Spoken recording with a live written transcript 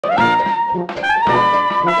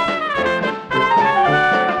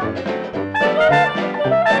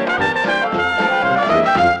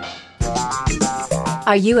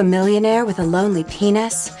Are you a millionaire with a lonely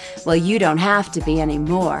penis? Well, you don't have to be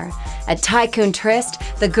anymore. At Tycoon Tryst,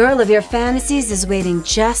 the girl of your fantasies is waiting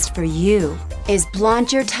just for you. Is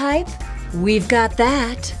blonde your type? We've got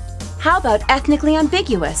that. How about ethnically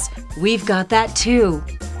ambiguous? We've got that too.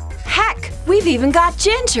 Heck, we've even got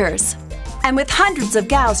gingers. And with hundreds of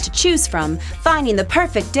gals to choose from, finding the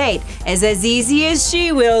perfect date is as easy as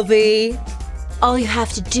she will be. All you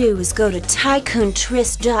have to do is go to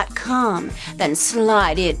tycoontryst.com, then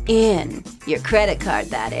slide it in. Your credit card,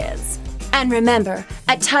 that is. And remember,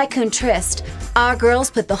 at Tycoon Tryst, our girls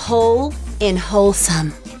put the whole in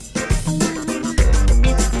wholesome.